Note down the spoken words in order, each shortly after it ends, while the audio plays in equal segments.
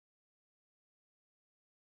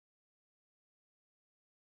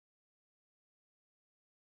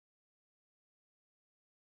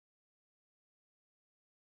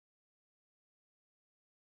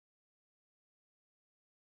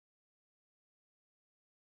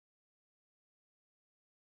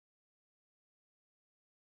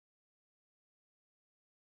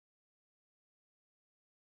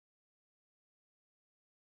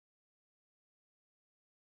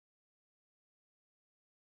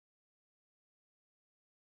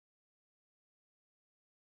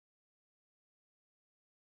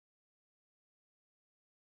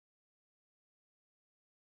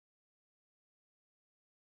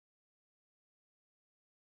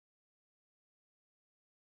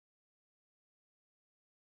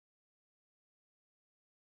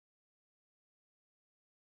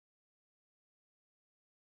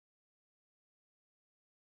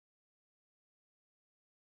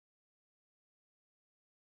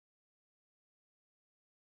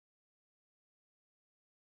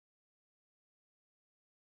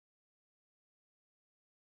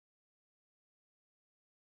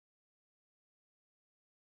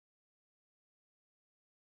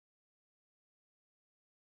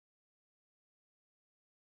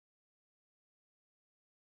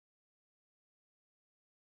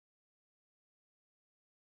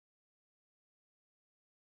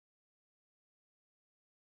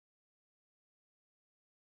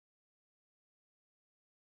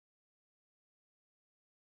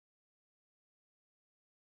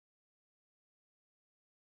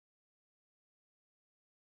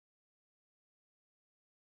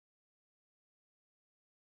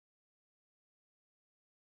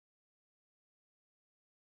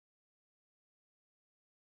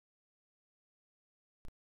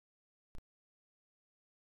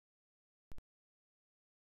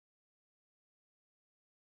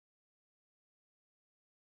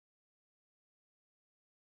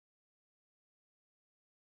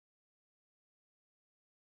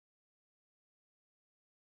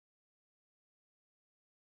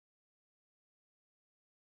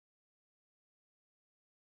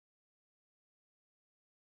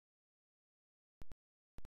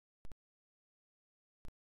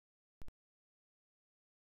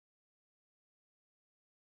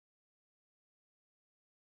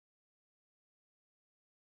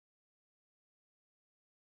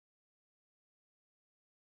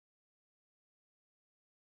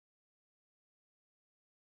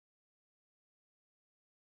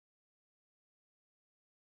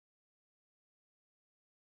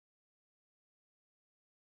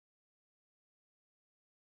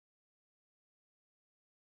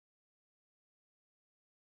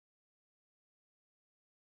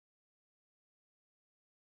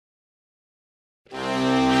It's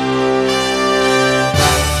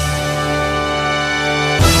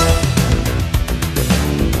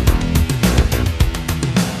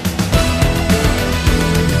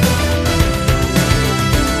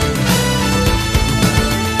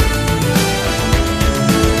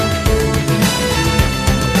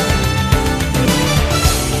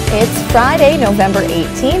Friday, November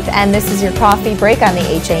 18th, and this is your coffee break on the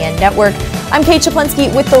HAN Network. I'm Kate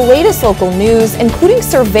Czaplinski with the latest local news, including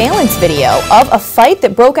surveillance video of a fight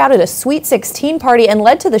that broke out at a Sweet 16 party and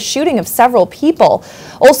led to the shooting of several people.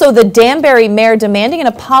 Also, the Danbury mayor demanding an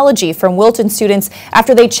apology from Wilton students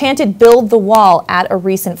after they chanted "Build the Wall" at a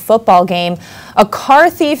recent football game, a car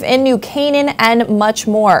thief in New Canaan, and much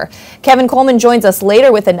more. Kevin Coleman joins us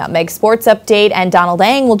later with a Nutmeg Sports update, and Donald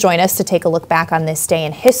Ang will join us to take a look back on this day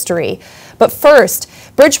in history. But first,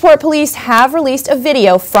 Bridgeport police have released a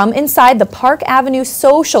video from inside the Park Avenue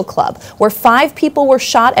Social Club, where 5 people were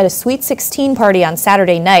shot at a Sweet 16 party on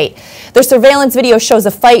Saturday night. The surveillance video shows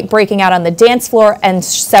a fight breaking out on the dance floor and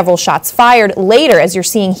several shots fired. Later, as you're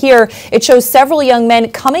seeing here, it shows several young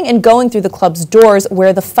men coming and going through the club's doors,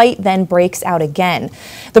 where the fight then breaks out again.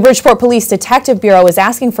 The Bridgeport Police Detective Bureau is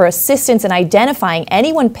asking for assistance in identifying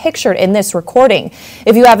anyone pictured in this recording.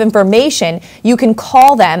 If you have information, you can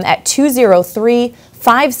call them at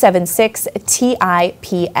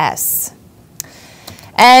 203-576-TIPS.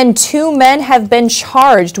 And 2 men have been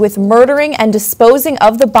charged with murdering and disposing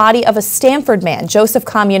of the body of a Stamford man, Joseph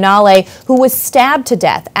Comunale, who was stabbed to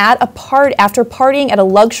death at after partying at a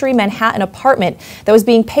luxury Manhattan apartment that was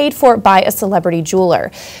being paid for by a celebrity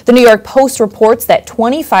jeweler. The New York Post reports that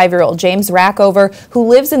 25-year-old James Rackover, who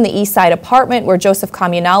lives in the East Side apartment where Joseph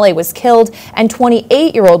Comunale was killed, and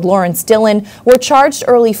 28-year-old Lawrence Dillon were charged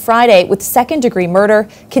early Friday with second-degree murder,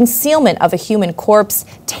 concealment of a human corpse,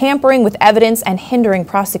 tampering with evidence, and hindering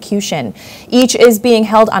prosecution. Each is being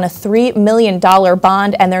held on a $3 million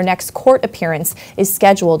bond, and their next court appearance is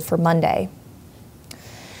scheduled for Monday.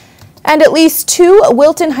 And at least 2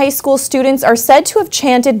 Wilton High School students are said to have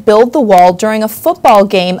chanted "Build the Wall" during a football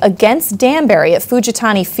game against Danbury at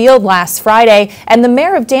Fujitani Field last Friday, and the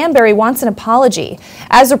mayor of Danbury wants an apology.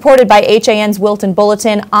 As reported by HAN's Wilton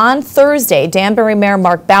Bulletin, on Thursday, Danbury Mayor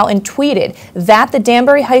Mark Boughton tweeted that the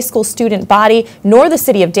Danbury High School student body nor the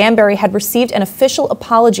city of Danbury had received an official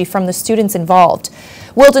apology from the students involved.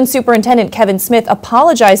 Wilton Superintendent Kevin Smith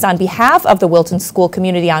apologized on behalf of the Wilton school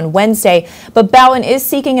community on Wednesday, but Boughton is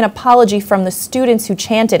seeking an apology from the students who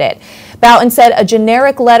chanted it. Boughton said a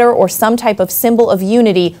generic letter or some type of symbol of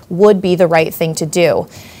unity would be the right thing to do.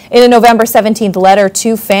 In a November 17th letter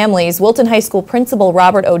to families, Wilton High School Principal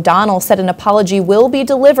Robert O'Donnell said an apology will be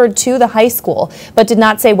delivered to the high school, but did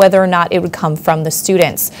not say whether or not it would come from the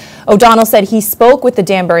students. O'Donnell said he spoke with the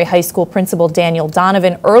Danbury High School Principal Daniel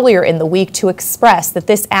Donovan earlier in the week to express that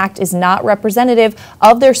this act is not representative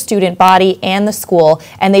of their student body and the school,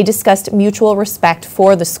 and they discussed mutual respect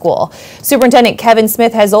for the school. Superintendent Kevin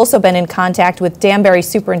Smith has also been in contact with Danbury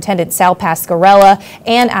Superintendent Sal Pasquarella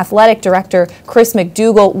and Athletic Director Chris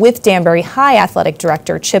McDougall, with Danbury High Athletic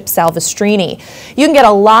Director Chip Salvestrini. You can get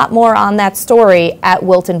a lot more on that story at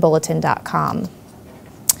wiltonbulletin.com.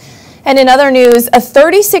 And in other news, a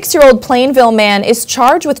 36-year-old Plainville man is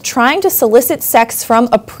charged with trying to solicit sex from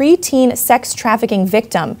a preteen sex trafficking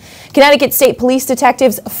victim. Connecticut State Police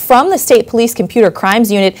detectives from the State Police Computer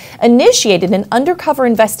Crimes Unit initiated an undercover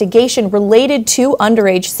investigation related to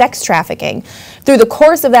underage sex trafficking. Through the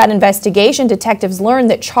course of that investigation, detectives learned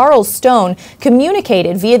that Charles Stone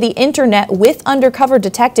communicated via the internet with undercover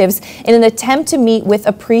detectives in an attempt to meet with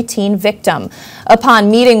a preteen victim. Upon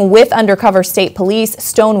meeting with undercover state police,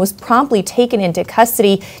 Stone was promptly taken into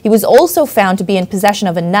custody. He was also found to be in possession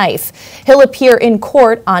of a knife. He'll appear in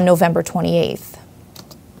court on November 28th.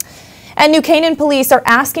 And New Canaan police are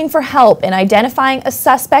asking for help in identifying a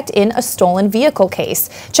suspect in a stolen vehicle case.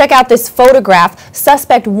 Check out this photograph.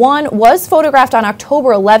 Suspect 1 was photographed on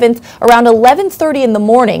October 11th around 11:30 in the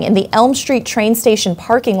morning in the Elm Street train station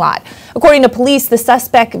parking lot. According to police, the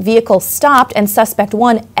suspect vehicle stopped and suspect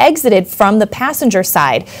 1 exited from the passenger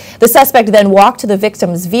side. The suspect then walked to the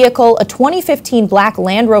victim's vehicle, a 2015 black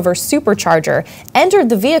Land Rover Supercharger, entered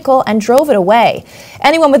the vehicle and drove it away.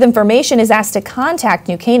 Anyone with information is asked to contact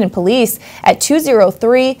New Canaan police at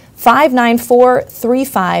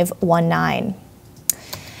 203-594-3519.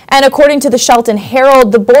 And according to the Shelton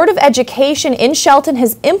Herald, the Board of Education in Shelton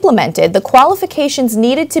has implemented the qualifications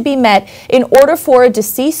needed to be met in order for a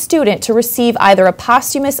deceased student to receive either a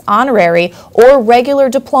posthumous honorary or regular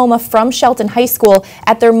diploma from Shelton High School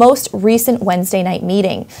at their most recent Wednesday night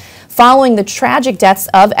meeting. following the tragic deaths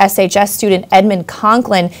of SHS student Edmund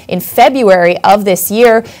Conklin in February of this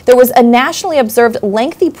year. There was a nationally observed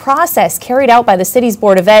lengthy process carried out by the city's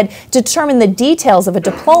Board of Ed to determine the details of a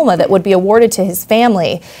diploma that would be awarded to his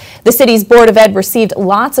family. The city's Board of Ed received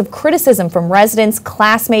lots of criticism from residents,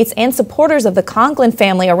 classmates, and supporters of the Conklin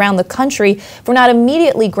family around the country for not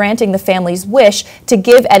immediately granting the family's wish to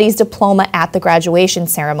give Eddie's diploma at the graduation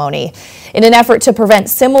ceremony. In an effort to prevent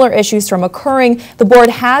similar issues from occurring, the board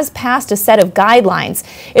has passed a set of guidelines.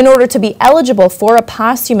 In order to be eligible for a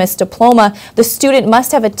posthumous diploma, the student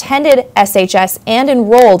must have attended SHS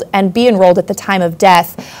and be enrolled at the time of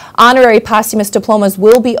death. Honorary posthumous diplomas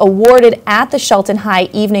will be awarded at the Shelton High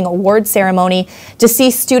Evening Award Ceremony.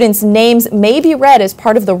 Deceased students' names may be read as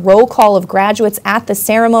part of the roll call of graduates at the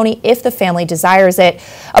ceremony if the family desires it.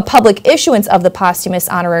 A public issuance of the posthumous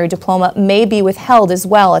honorary diploma may be withheld as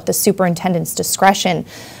well at the superintendent's discretion.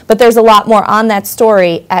 But there's a lot more on that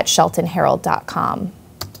story at sheltonherald.com.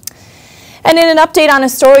 And in an update on a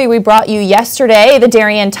story we brought you yesterday, the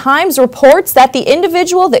Darien Times reports that the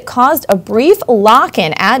individual that caused a brief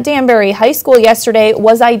lock-in at Danbury High School yesterday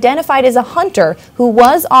was identified as a hunter who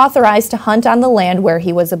was authorized to hunt on the land where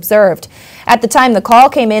he was observed. At the time the call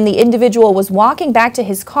came in, the individual was walking back to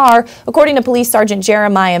his car, according to Police Sergeant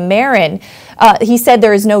Jeremiah Marin. He said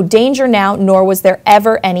there is no danger now, nor was there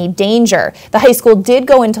ever any danger. The high school did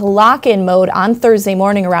go into lock-in mode on Thursday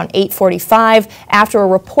morning around 8:45 after a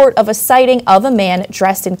report of a sighting of a man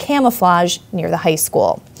dressed in camouflage near the high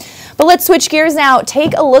school. But let's switch gears now.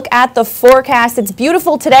 Take a look at the forecast. It's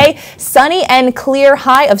beautiful today, sunny and clear,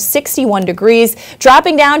 high of 61 degrees,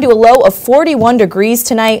 dropping down to a low of 41 degrees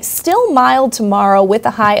tonight. Still mild tomorrow with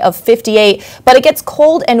a high of 58, but it gets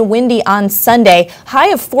cold and windy on Sunday. High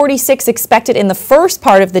of 46 expected in the first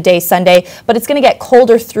part of the day Sunday, but it's going to get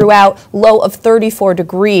colder throughout, low of 34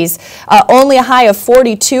 degrees. Only a high of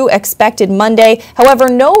 42 expected Monday. However,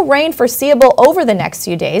 no rain foreseeable over the next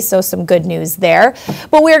few days, so some good news there.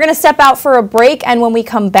 But we are going to step out for a break, and when we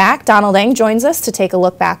come back, Donald Eng joins us to take a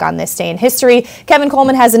look back on this day in history. Kevin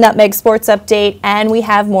Coleman has a Nutmeg Sports update, and we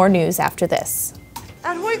have more news after this.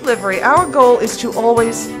 At Hoyt Livery, our goal is to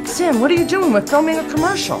always... Sam, what are you doing? We're filming a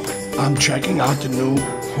commercial. I'm checking out the new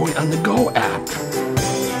Hoyt on the Go app.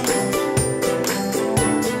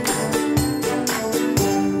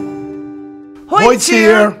 Hoyt's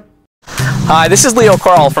here! Hi, this is Leo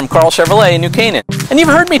Carl from Carl Chevrolet in New Canaan. And you've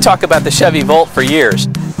heard me talk about the Chevy Volt for years.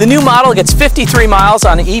 The new model gets 53 miles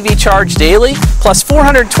on EV charge daily, plus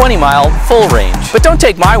 420-mile full range. But don't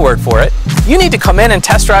take my word for it. You need to come in and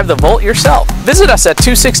test drive the Volt yourself. Visit us at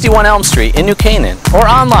 261 Elm Street in New Canaan or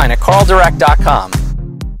online at carldirect.com.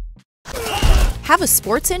 Have a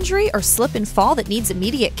sports injury or slip and fall that needs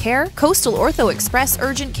immediate care? Coastal Ortho Express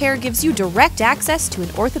Urgent Care gives you direct access to an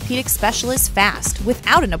orthopedic specialist fast,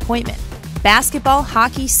 without an appointment. Basketball,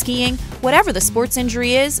 hockey, skiing, whatever the sports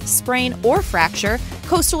injury is, sprain or fracture,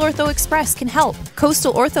 Coastal Ortho Express can help.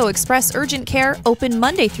 Coastal Ortho Express Urgent Care open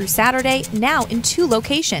Monday through Saturday, now in 2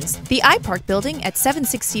 locations. The iPark building at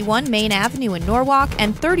 761 Main Avenue in Norwalk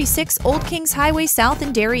and 36 Old Kings Highway South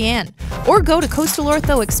in Darien. Or go to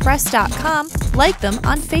coastalorthoexpress.com, like them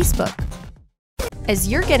on Facebook. As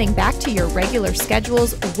you're getting back to your regular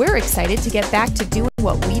schedules, we're excited to get back to doing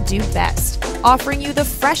what we do best, offering you the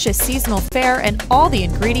freshest seasonal fare and all the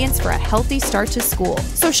ingredients for a healthy start to school.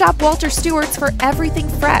 So shop Walter Stewart's for everything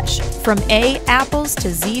fresh, from A apples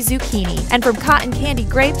to Z zucchini, and from cotton candy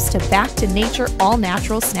grapes to back to nature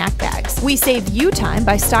all-natural snack bags. We save you time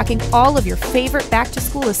by stocking all of your favorite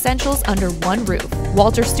back-to-school essentials under one roof.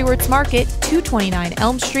 Walter Stewart's Market, 229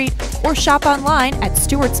 Elm Street, or shop online at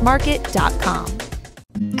stewartsmarket.com.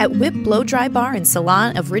 At Whip Blow Dry Bar and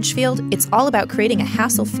Salon of Ridgefield, it's all about creating a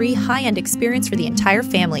hassle-free, high-end experience for the entire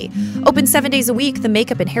family. Open 7 days a week, the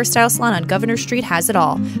makeup and hairstyle salon on Governor Street has it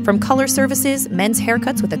all. From color services, men's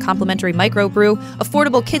haircuts with a complimentary microbrew,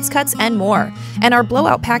 affordable kids cuts, and more. And our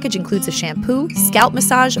blowout package includes a shampoo, scalp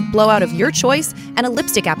massage, blowout of your choice, and a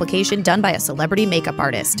lipstick application done by a celebrity makeup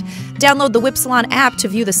artist. Download the Whip Salon app to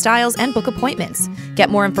view the styles and book appointments.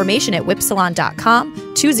 Get more information at whipsalon.com,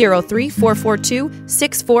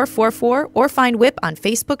 203-442-6444, or find Whip on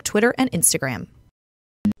Facebook, Twitter, and Instagram.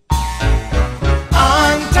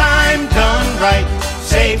 On time, done right,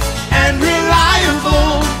 safe and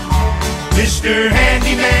reliable.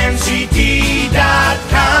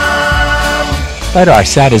 MrHandymanCT.com. Let our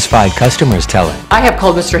satisfied customers tell it. I have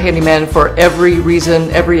called Mr. Handyman for every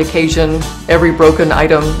reason, every occasion, every broken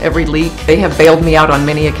item, every leak. They have bailed me out on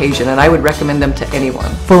many occasions, and I would recommend them to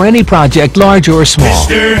anyone. For any project, large or small.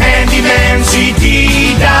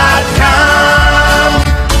 MrHandymanCT.com.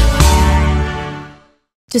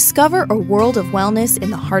 Discover a world of wellness in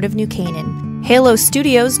the heart of New Canaan. Halo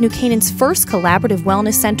Studios, New Canaan's first collaborative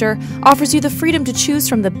wellness center, offers you the freedom to choose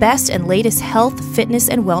from the best and latest health, fitness,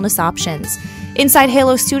 and wellness options. Inside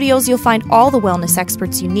Halo Studios, you'll find all the wellness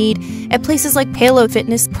experts you need at places like Halo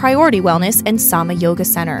Fitness, Priority Wellness, and Sama Yoga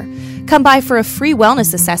Center. Come by for a free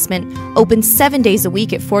wellness assessment, open 7 days a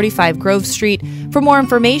week at 45 Grove Street. For more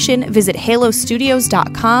information, visit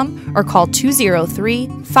halostudios.com or call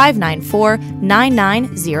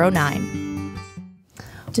 203-594-9909.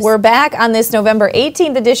 We're back on this November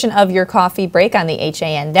 18th edition of Your Coffee Break on the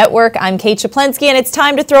HAN Network. I'm Kate Czaplinski, and it's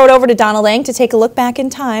time to throw it over to Donna Lang to take a look back in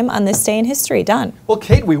time on this day in history. Don. Well,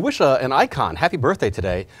 Kate, we wish an icon happy birthday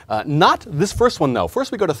today. Not this first one, though.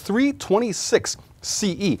 First, we go to 326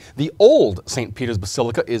 CE. The old St. Peter's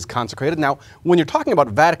Basilica is consecrated. Now, when you're talking about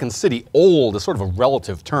Vatican City, old is sort of a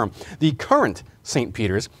relative term. The current St.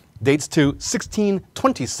 Peter's dates to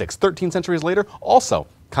 1626, 13 centuries later, also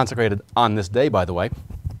consecrated on this day, by the way.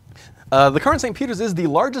 The current St. Peter's is the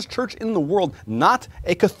largest church in the world, not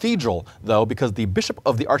a cathedral, though, because the Bishop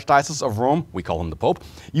of the Archdiocese of Rome, we call him the Pope,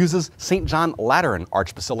 uses St. John Lateran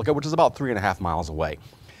Archbasilica, which is about 3.5 miles away.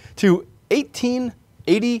 To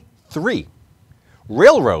 1883,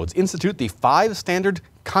 railroads institute the 5 standard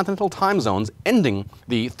continental time zones, ending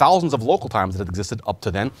the thousands of local times that had existed up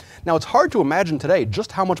to then. Now, it's hard to imagine today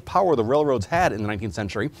just how much power the railroads had in the 19th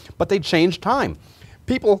century, but they changed time.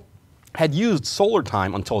 People had used solar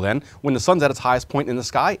time until then. When the sun's at its highest point in the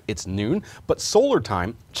sky, it's noon, but solar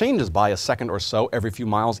time changes by a second or so every few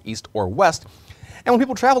miles east or west. And when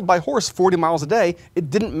people traveled by horse 40 miles a day, it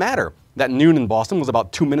didn't matter that noon in Boston was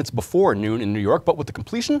about 2 minutes before noon in New York, but with the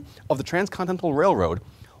completion of the Transcontinental Railroad,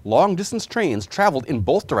 long-distance trains traveled in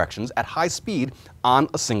both directions at high speed on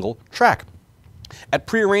a single track. At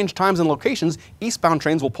prearranged times and locations, eastbound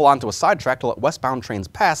trains will pull onto a side track to let westbound trains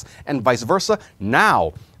pass, and vice versa.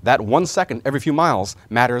 Now, that 1 second every few miles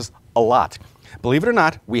matters a lot. Believe it or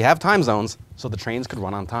not, we have time zones, so the trains could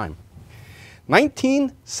run on time.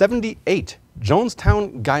 1978,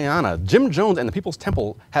 Jonestown, Guyana. Jim Jones and the People's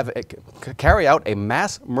Temple have carry out a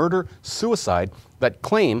mass murder-suicide that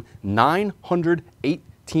claim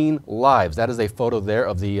 918 lives. That is a photo there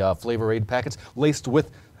of the Flavor Aid packets laced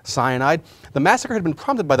with cyanide. The massacre had been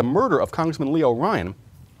prompted by the murder of Congressman Leo Ryan,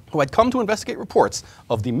 who had come to investigate reports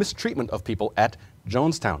of the mistreatment of people at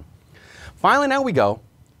Jonestown. Finally, now we go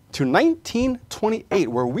to 1928,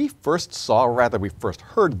 where we first saw, or rather we first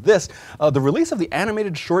heard this, the release of the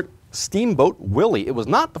animated short Steamboat Willie. It was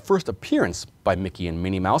not the first appearance by Mickey and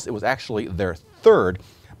Minnie Mouse, it was actually their third,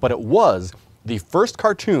 but it was the first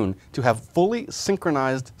cartoon to have fully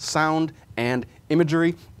synchronized sound and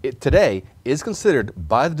imagery. It today is considered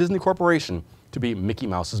by the Disney Corporation to be Mickey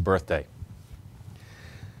Mouse's birthday.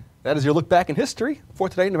 That is your look back in history for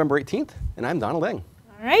today, November 18th, and I'm Donald Eng.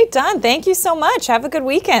 All right, Don, thank you so much. Have a good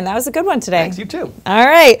weekend. That was a good one today. Thanks, you too. All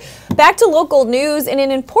right, back to local news. And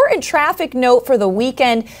an important traffic note for the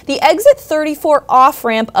weekend, the exit 34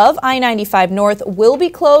 off-ramp of I-95 North will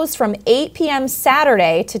be closed from 8 p.m.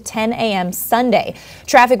 Saturday to 10 a.m. Sunday.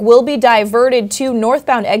 Traffic will be diverted to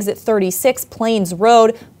northbound exit 36 Plains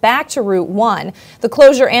Road, back to Route 1. The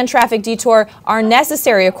closure and traffic detour are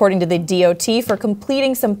necessary, according to the DOT, for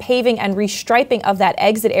completing some paving and restriping of that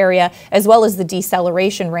exit area, as well as the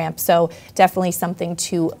deceleration ramp. So definitely something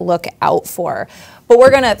to look out for. But we're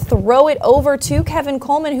going to throw it over to Kevin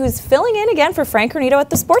Coleman, who's filling in again for Frank Cornito at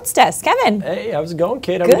the sports desk. Kevin. Hey, how's it going,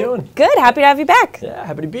 Kate? How you doing? Good. Happy to have you back. Yeah,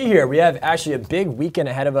 happy to be here. We have actually a big weekend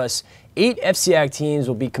ahead of us. 8 FCAC teams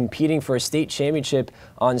will be competing for a state championship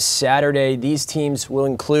on Saturday. These teams will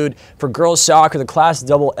include, for girls soccer, the Class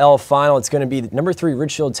L final. It's going to be the number 3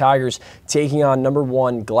 Richfield Tigers taking on number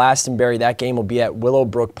 1 Glastonbury. That game will be at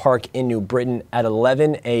Willowbrook Park in New Britain at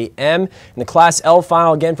 11 a.m. In the Class L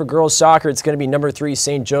final, again for girls soccer, it's going to be number 3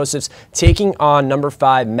 St. Joseph's taking on number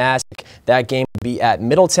 5 Massac. That game will be at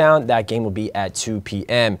Middletown. That game will be at 2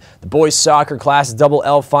 p.m. The boys soccer Class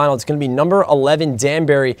L final, it's going to be number 11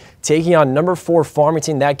 Danbury taking on number 4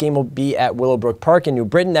 Farmington. That game will be at Willowbrook Park in New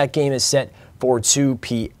Britain. That game is set for 2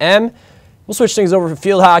 p.m. We'll switch things over for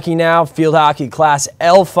field hockey now. Field hockey Class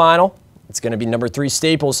L final. It's going to be number 3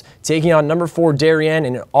 Staples taking on number 4 Darien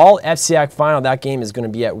in an all FCAC final. That game is going to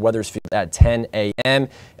be at Weathersfield at 10 a.m. And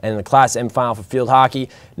in the Class M final for field hockey,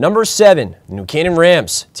 number 7 New Canaan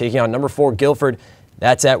Rams taking on number 4 Guilford.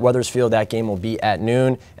 That's at Weathersfield. That game will be at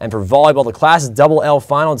noon. And for volleyball, the Class Double L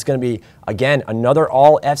final, it's going to be, again, another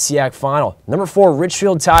all-FCIAC final. Number 4,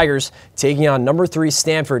 Richfield Tigers taking on number 3,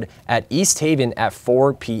 Stanford at East Haven at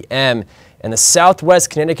 4 p.m. And the Southwest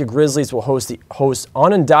Connecticut Grizzlies will host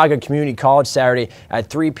Onondaga Community College Saturday at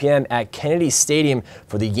 3 p.m. at Kennedy Stadium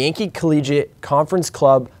for the Yankee Collegiate Conference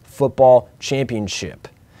Club Football Championship.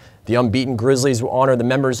 The unbeaten Grizzlies will honor the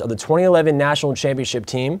members of the 2011 National Championship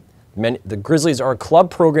team. The Grizzlies are a club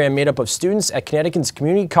program made up of students at Connecticut's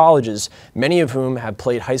community colleges, many of whom have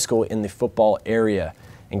played high school in the football area.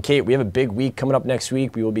 And Kate, we have a big week coming up next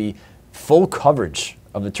week. We will be full coverage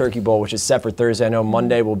of the Turkey Bowl, which is set for Thursday. I know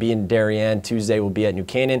Monday we'll be in Darien, Tuesday we'll be at New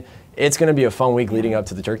Canaan. It's going to be a fun week leading up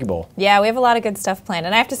to the Turkey Bowl. Yeah, we have a lot of good stuff planned.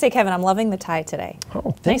 And I have to say, Kevin, I'm loving the tie today.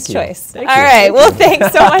 Oh, nice choice. Thank All you. right. Well,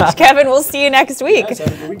 thanks so much, Kevin. We'll see you next week. Yes,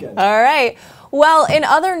 have a good weekend. All right. Well, in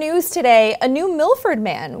other news today, a New Milford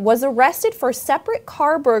man was arrested for separate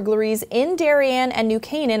car burglaries in Darien and New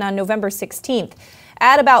Canaan on November 16th.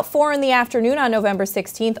 At about 4 in the afternoon on November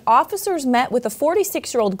 16th, officers met with a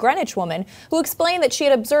 46-year-old Greenwich woman who explained that she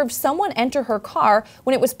had observed someone enter her car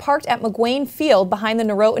when it was parked at McGuane Field behind the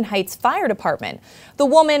Norotan Heights Fire Department. The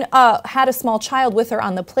woman had a small child with her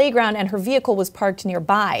on the playground and her vehicle was parked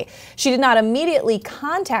nearby. She did not immediately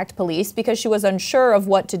contact police because she was unsure of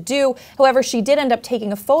what to do. However, she did end up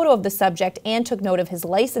taking a photo of the subject and took note of his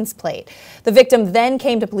license plate. The victim then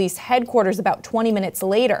came to police headquarters about 20 minutes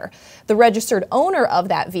later. The registered owner of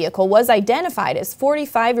that vehicle was identified as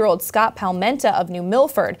 45-year-old Scott Palmenta of New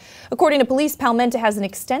Milford. According to police, Palmenta has an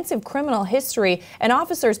extensive criminal history, and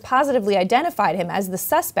officers positively identified him as the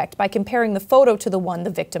suspect by comparing the photo to the one the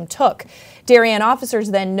victim took. Darien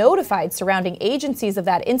officers then notified surrounding agencies of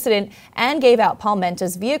that incident and gave out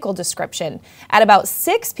Palmenta's vehicle description. At about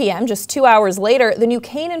 6 p.m., just 2 hours later, the New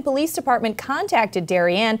Canaan Police Department contacted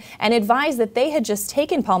Darien and advised that they had just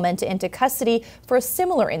taken Palmenta into custody for a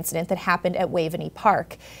similar incident that happened at Waveney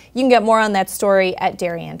Park. You can get more on that story at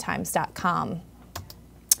DarienTimes.com.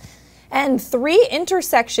 And 3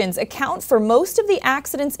 intersections account for most of the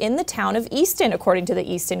accidents in the town of Easton, according to the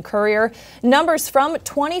Easton Courier. Numbers from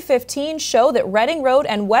 2015 show that Reading Road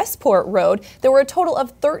and Westport Road, there were a total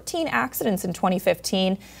of 13 accidents in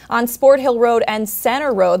 2015. On Sport Hill Road and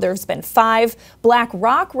Center Road, there's been 5. Black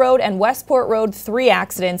Rock Road and Westport Road, 3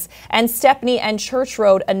 accidents. And Stepney and Church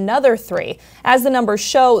Road, another 3. As the numbers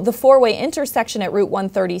show, the 4-way intersection at Route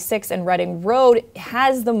 136 and Reading Road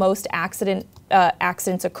has the most accidents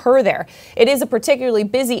occur there. It is a particularly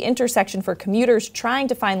busy intersection for commuters trying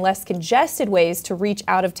to find less congested ways to reach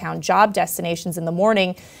out-of-town job destinations in the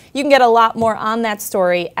morning. You can get a lot more on that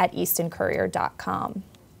story at eastoncourier.com.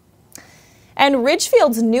 And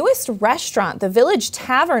Ridgefield's newest restaurant, the Village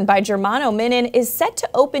Tavern by Germano Minin, is set to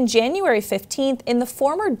open January 15th in the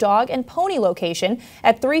former Dog and Pony location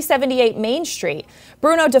at 378 Main Street.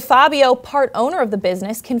 Bruno DeFabio, part owner of the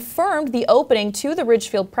business, confirmed the opening to the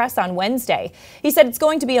Ridgefield Press on Wednesday. He said it's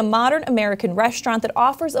going to be a modern American restaurant that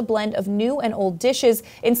offers a blend of new and old dishes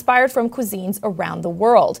inspired from cuisines around the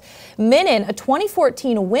world. Minin, a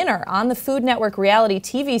 2014 winner on the Food Network reality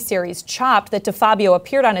TV series Chopped that DeFabio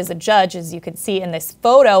appeared on as a judge, as you can see in this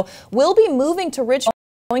photo, will be moving to Ridgefield,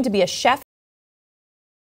 going to be a chef.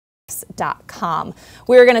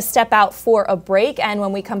 We're going to step out for a break, and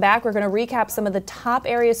when we come back, we're going to recap some of the top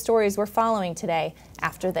area stories we're following today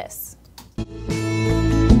after this.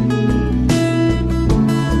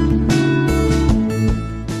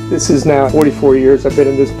 This is now 44 years I've been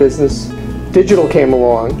in this business. Digital came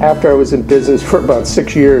along. After I was in business for about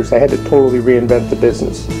 6 years, I had to totally reinvent the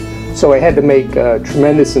business. So I had to make a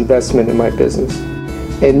tremendous investment in my business.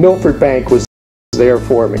 And Milford Bank was there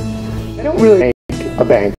for me. I don't really make a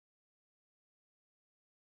bank.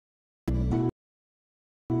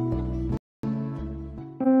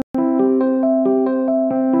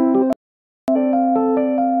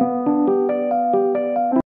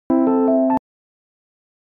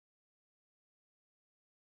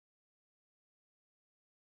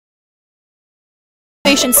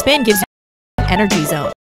 Spin gives you energy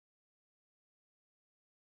zone.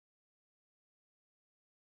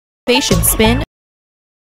 Spin.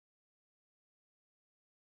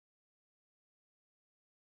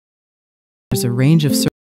 There's a range of.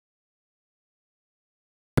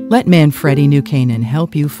 Let Manfredi New Canaan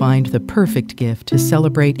help you find the perfect gift to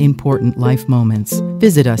celebrate important life moments.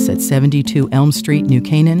 Visit us at 72 Elm Street, New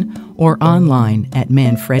Canaan, or online at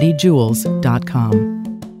manfredijewels.com.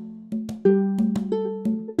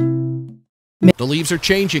 The leaves are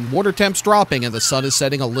changing, water temps dropping, and the sun is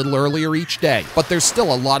setting a little earlier each day. But there's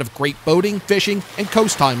still a lot of great boating, fishing, and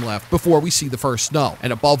coast time left before we see the first snow.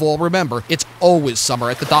 And above all, remember, it's always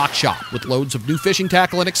summer at the Dock Shop. With loads of new fishing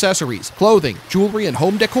tackle and accessories, clothing, jewelry, and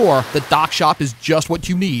home decor, the Dock Shop is just what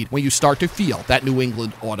you need when you start to feel that New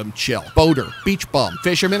England autumn chill. Boater, beach bum,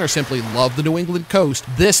 fisherman, or simply love the New England coast,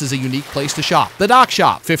 this is a unique place to shop. The Dock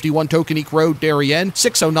Shop, 51 Tokenique Road, Darien,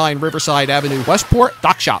 609 Riverside Avenue, Westport,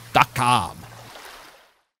 dockshop.com.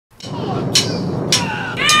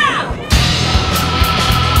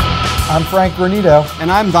 I'm Frank Granito.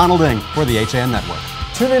 And I'm Donald Ing for the HAN Network.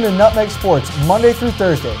 Tune in to Nutmeg Sports Monday through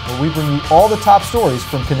Thursday, where we bring you all the top stories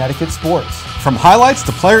from Connecticut sports. From highlights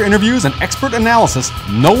to player interviews and expert analysis,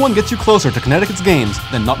 no one gets you closer to Connecticut's games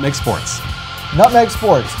than Nutmeg Sports. Nutmeg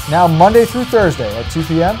Sports, now Monday through Thursday at 2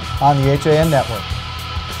 p.m. on the HAN Network.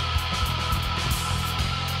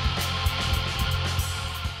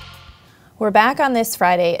 We're back on this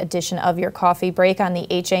Friday edition of Your Coffee Break on the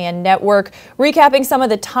HAN Network, recapping some of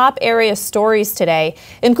the top area stories today,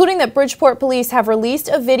 including that Bridgeport police have released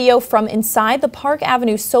a video from inside the Park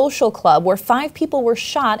Avenue Social Club where 5 people were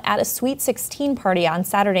shot at a Sweet 16 party on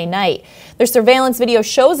Saturday night. Their surveillance video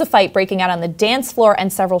shows a fight breaking out on the dance floor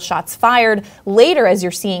and several shots fired. Later, as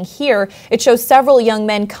you're seeing here, it shows several young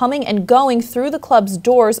men coming and going through the club's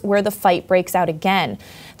doors where the fight breaks out again.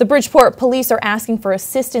 The Bridgeport police are asking for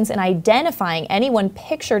assistance in identifying anyone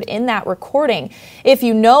pictured in that recording. If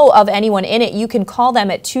you know of anyone in it, you can call them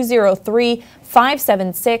at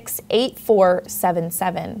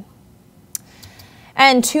 203-576-8477.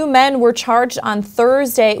 And 2 men were charged on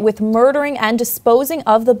Thursday with murdering and disposing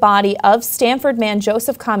of the body of Stanford man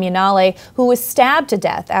Joseph Comunale, who was stabbed to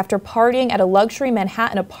death after partying at a luxury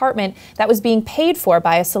Manhattan apartment that was being paid for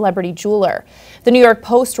by a celebrity jeweler. The New York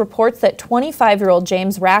Post reports that 25-year-old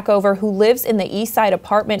James Rackover, who lives in the East Side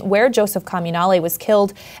apartment where Joseph Comunale was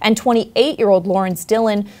killed, and 28-year-old Lawrence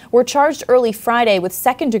Dillon were charged early Friday with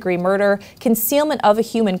second-degree murder, concealment of a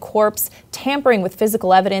human corpse, tampering with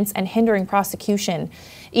physical evidence, and hindering prosecution.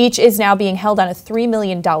 Each is now being held on a $3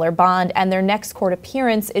 million bond, and their next court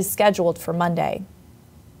appearance is scheduled for Monday.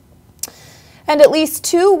 And at least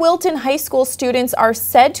 2 Wilton High School students are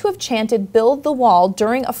said to have chanted "Build the Wall"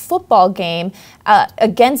 during a football game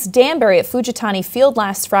against Danbury at Fujitani Field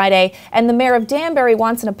last Friday, and the mayor of Danbury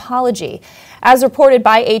wants an apology. As reported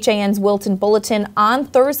by HAN's Wilton Bulletin, on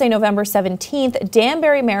Thursday, November 17th,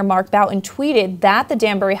 Danbury Mayor Mark Boughton tweeted that the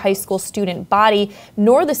Danbury High School student body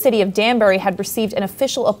nor the city of Danbury had received an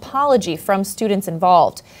official apology from students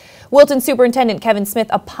involved. Wilton Superintendent Kevin Smith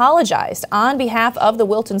apologized on behalf of the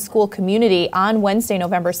Wilton school community on Wednesday,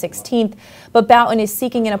 November 16th, but Boughton is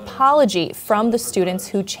seeking an apology from the students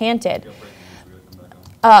who chanted.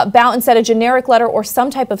 Boughton said a generic letter or some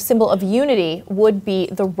type of symbol of unity would be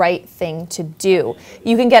the right thing to do.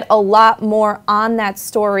 You can get a lot more on that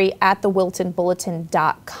story at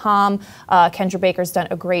thewiltonbulletin.com. Kendra Baker's done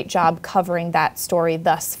a great job covering that story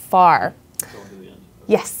thus far.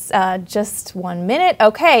 Yes, just 1 minute.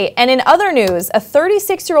 Okay, and in other news, a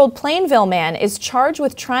 36-year-old Plainville man is charged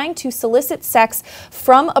with trying to solicit sex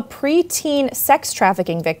from a preteen sex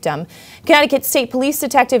trafficking victim. Connecticut State Police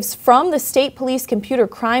detectives from the State Police Computer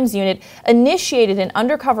Crimes Unit initiated an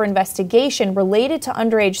undercover investigation related to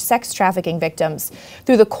underage sex trafficking victims.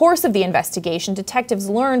 Through the course of the investigation, detectives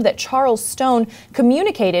learned that Charles Stone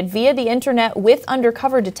communicated via the internet with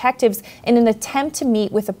undercover detectives in an attempt to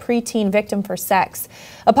meet with a preteen victim for sex.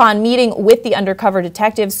 Upon meeting with the undercover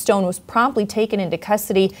detectives, Stone was promptly taken into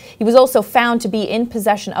custody. He was also found to be in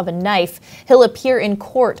possession of a knife. He'll appear in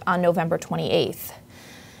court on November 28th.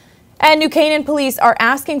 And New Canaan police are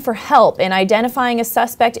asking for help in identifying a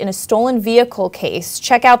suspect in a stolen vehicle case.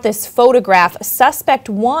 Check out this photograph. Suspect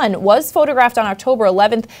 1 was photographed on October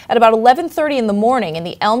 11th at about 11:30 in the morning in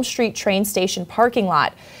the Elm Street train station parking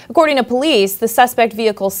lot. According to police, the suspect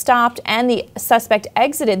vehicle stopped and the suspect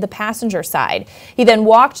exited the passenger side. He then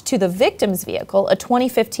walked to the victim's vehicle, a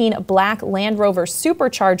 2015 black Land Rover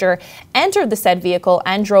Supercharger, entered the said vehicle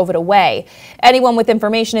and drove it away. Anyone with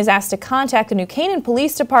information is asked to contact the New Canaan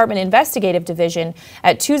Police Department Investigative Division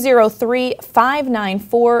at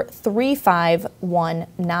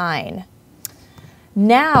 203-594-3519.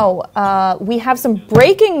 Now, we have some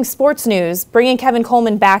breaking sports news, bringing Kevin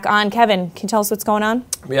Coleman back on. Kevin, can you tell us what's going on?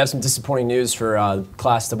 We have some disappointing news for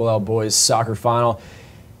Class XXL boys soccer final.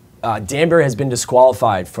 Danbury has been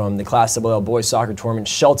disqualified from the Class XXL boys soccer tournament.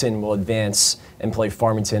 Shelton will advance and play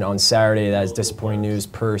Farmington on Saturday. That is disappointing news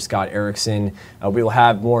per Scott Erickson. We will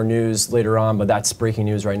have more news later on, but that's breaking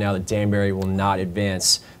news right now that Danbury will not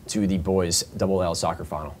advance to the boys XXL soccer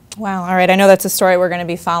final. Wow. All right. I know that's a story we're going to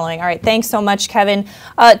be following. All right. Thanks so much, Kevin.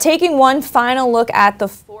 Taking one final look at the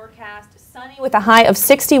forecast. Sunny with a high of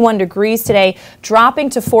 61 degrees today, dropping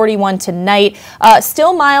to 41 tonight.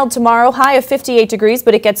 Still mild tomorrow, high of 58 degrees,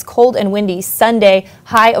 but it gets cold and windy Sunday,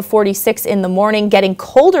 high of 46 in the morning. Getting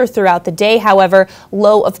colder throughout the day, however,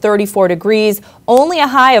 low of 34 degrees. Only a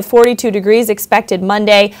high of 42 degrees expected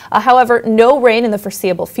Monday. However, no rain in the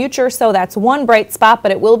foreseeable future, so that's one bright spot,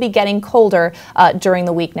 but it will be getting colder during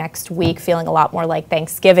the week next week, feeling a lot more like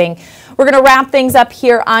Thanksgiving. We're going to wrap things up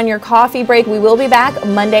here on your coffee break. We will be back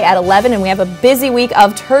Monday at 11, and we have a busy week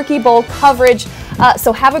of Turkey Bowl coverage.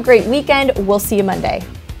 So have a great weekend. We'll see you Monday.